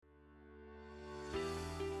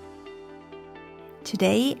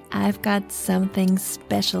Today I've got something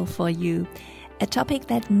special for you, a topic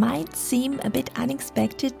that might seem a bit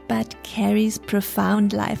unexpected but carries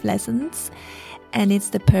profound life lessons, and it's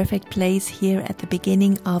the perfect place here at the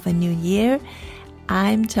beginning of a new year.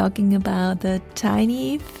 I'm talking about the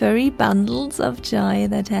tiny furry bundles of joy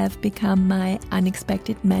that have become my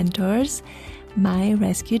unexpected mentors, my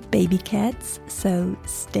rescued baby cats, so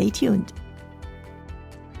stay tuned.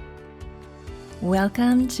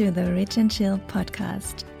 Welcome to the Rich and Chill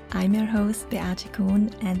podcast. I'm your host Beate Kuhn,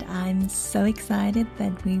 and I'm so excited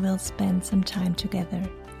that we will spend some time together.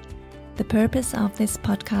 The purpose of this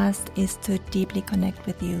podcast is to deeply connect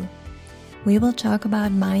with you. We will talk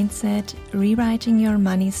about mindset, rewriting your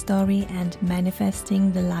money story, and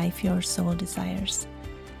manifesting the life your soul desires.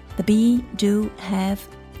 The be, do, have,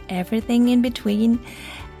 everything in between,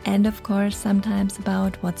 and of course sometimes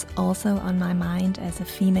about what's also on my mind as a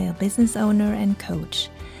female business owner and coach,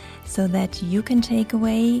 so that you can take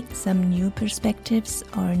away some new perspectives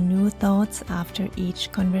or new thoughts after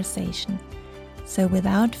each conversation. So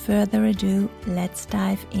without further ado, let's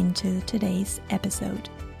dive into today's episode.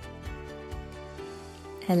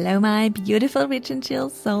 Hello my beautiful Rich and Chill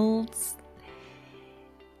souls.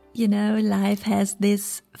 You know, life has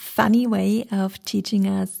this funny way of teaching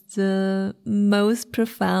us the most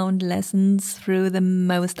profound lessons through the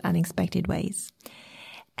most unexpected ways.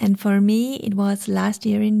 And for me, it was last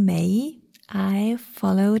year in May. I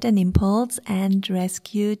followed an impulse and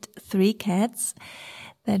rescued 3 cats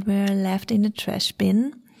that were left in a trash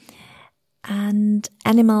bin. And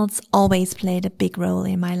animals always played a big role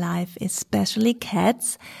in my life, especially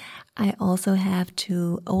cats. I also have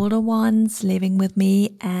 2 older ones living with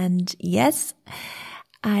me, and yes,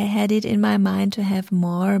 I had it in my mind to have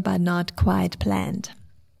more, but not quite planned.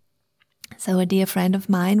 So a dear friend of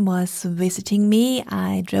mine was visiting me.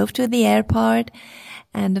 I drove to the airport,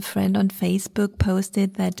 and a friend on Facebook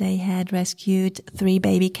posted that they had rescued 3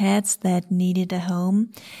 baby cats that needed a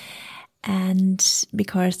home. And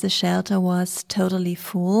because the shelter was totally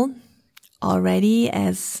full already,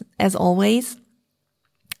 as always,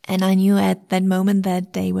 and I knew at that moment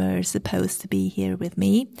that they were supposed to be here with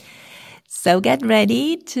me. So get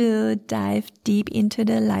ready to dive deep into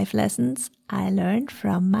the life lessons I learned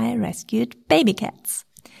from my rescued baby cats.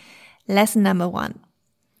 Lesson number 1.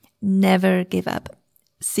 Never give up.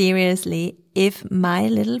 Seriously, if my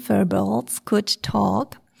little furballs could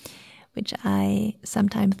talk, which I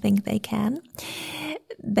sometimes think they can,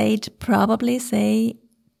 they'd probably say,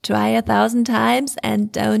 try 1,000 times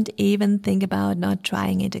and don't even think about not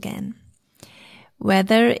trying it again.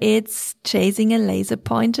 Whether it's chasing a laser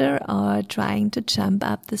pointer or trying to jump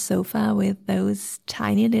up the sofa with those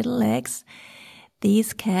tiny little legs,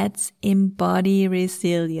 these cats embody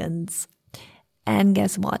resilience. And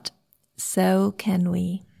guess what? So can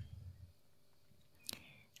we.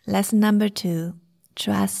 Lesson number 2.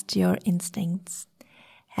 Trust your instincts.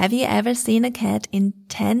 Have you ever seen a cat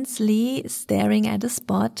intensely staring at a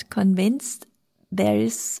spot, convinced there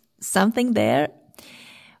is something there?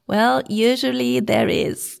 Well, usually there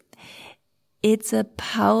is. It's a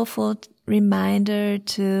powerful reminder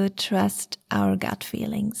to trust our gut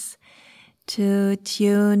feelings, to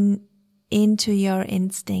tune into your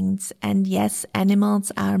instincts. And yes, animals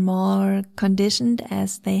are more conditioned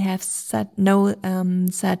as they have no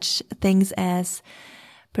such things as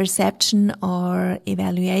perception or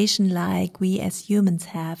evaluation like we as humans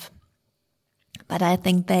have. But I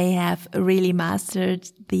think they have really mastered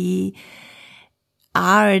the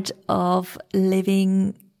art of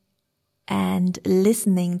living and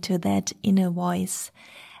listening to that inner voice.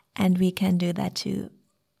 And we can do that too.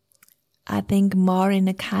 I think more in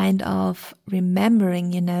a kind of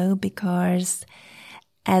remembering, because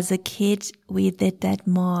as a kid we did that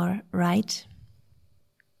more, right?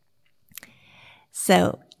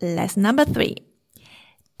 So, lesson number 3.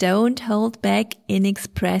 Don't hold back in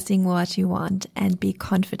expressing what you want and be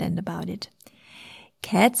confident about it.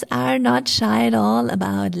 Cats are not shy at all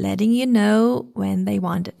about letting you know when they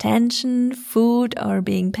want attention, food, or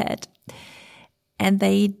being pet. And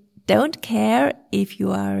they don't care if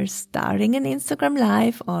you are starting an Instagram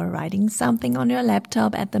live or writing something on your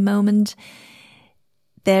laptop at the moment.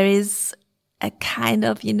 There is a kind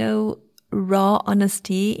of, raw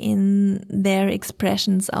honesty in their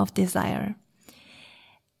expressions of desire.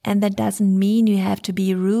 And that doesn't mean you have to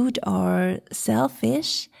be rude or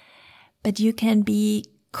selfish, but you can be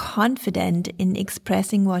confident in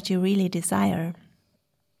expressing what you really desire.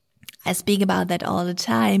 I speak about that all the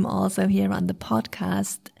time, also here on the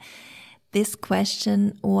podcast. This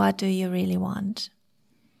question, what do you really want?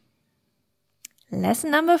 Lesson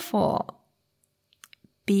number 4,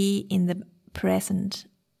 be in the present.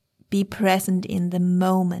 be present in the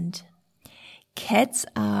moment. Cats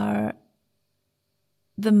are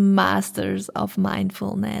the masters of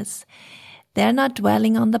mindfulness. They're not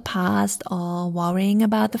dwelling on the past or worrying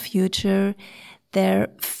about the future. They're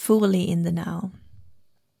fully in the now.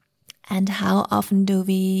 And how often do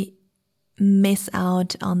we miss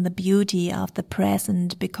out on the beauty of the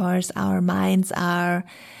present because our minds are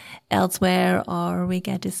elsewhere, or we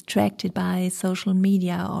get distracted by social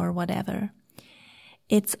media or whatever.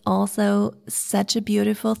 It's also such a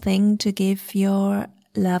beautiful thing to give your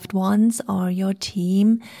loved ones or your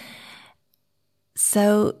team,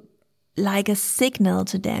 so like a signal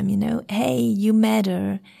to them, hey, you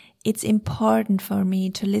matter. It's important for me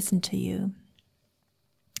to listen to you.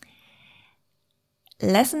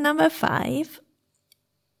 Lesson number 5,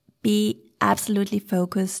 be absolutely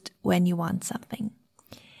focused when you want something.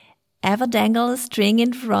 Ever dangle a string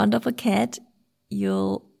in front of a cat,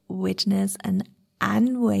 you'll witness an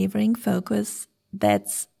unwavering focus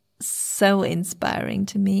that's so inspiring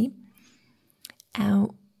to me.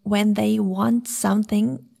 When they want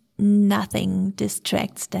something, nothing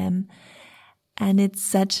distracts them. And it's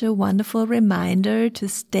such a wonderful reminder to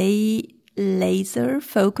stay laser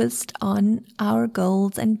focused on our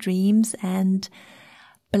goals and dreams and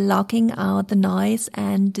blocking out the noise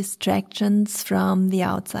and distractions from the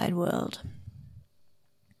outside world.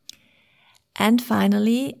 And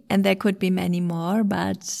finally, and there could be many more,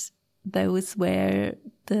 but those were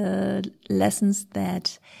the lessons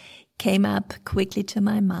that came up quickly to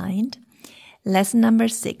my mind. Lesson number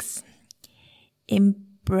 6,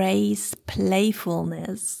 embrace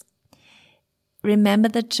playfulness. Remember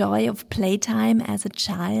the joy of playtime as a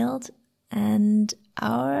child, and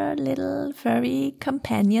our little furry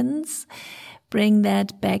companions bring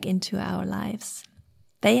that back into our lives.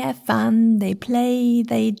 They have fun, they play,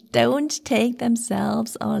 they don't take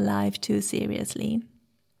themselves or life too seriously.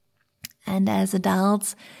 And as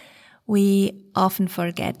adults, we often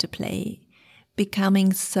forget to play,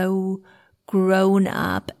 becoming so grown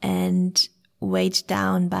up and weighed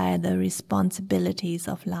down by the responsibilities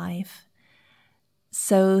of life.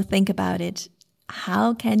 So think about it.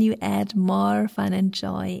 How can you add more fun and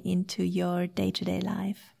joy into your day-to-day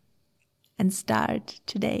life? And start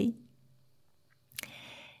today.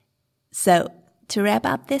 So, to wrap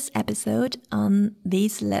up this episode on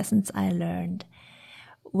these lessons I learned,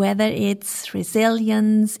 whether it's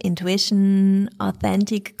resilience, intuition,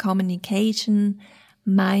 authentic communication,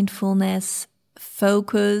 mindfulness,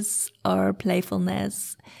 focus, or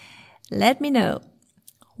playfulness, let me know.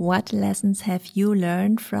 What lessons have you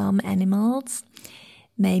learned from animals?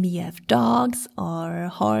 Maybe you have dogs or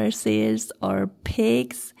horses or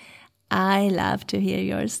pigs. I love to hear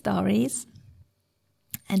your stories.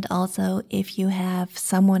 And also, if you have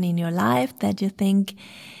someone in your life that you think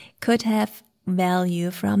could have value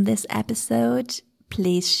from this episode,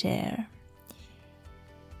 please share.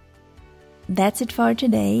 That's it for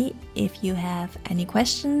today. If you have any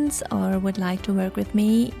questions or would like to work with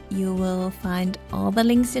me, you will find all the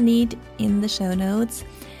links you need in the show notes.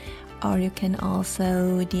 Or you can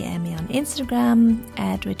also DM me on Instagram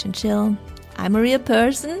 @richandchill. I'm a real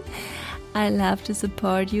person. I love to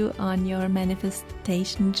support you on your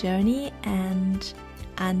manifestation journey. And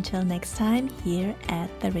until next time, here at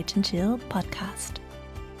the Rich and Chill podcast.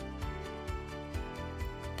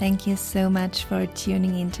 Thank you so much for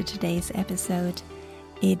tuning into today's episode.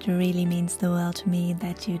 It really means the world to me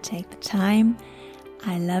that you take the time.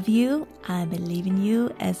 I love you. I believe in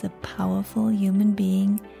you as a powerful human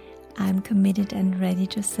being. I'm committed and ready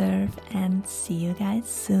to serve, and see you guys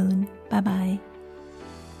soon. Bye-bye.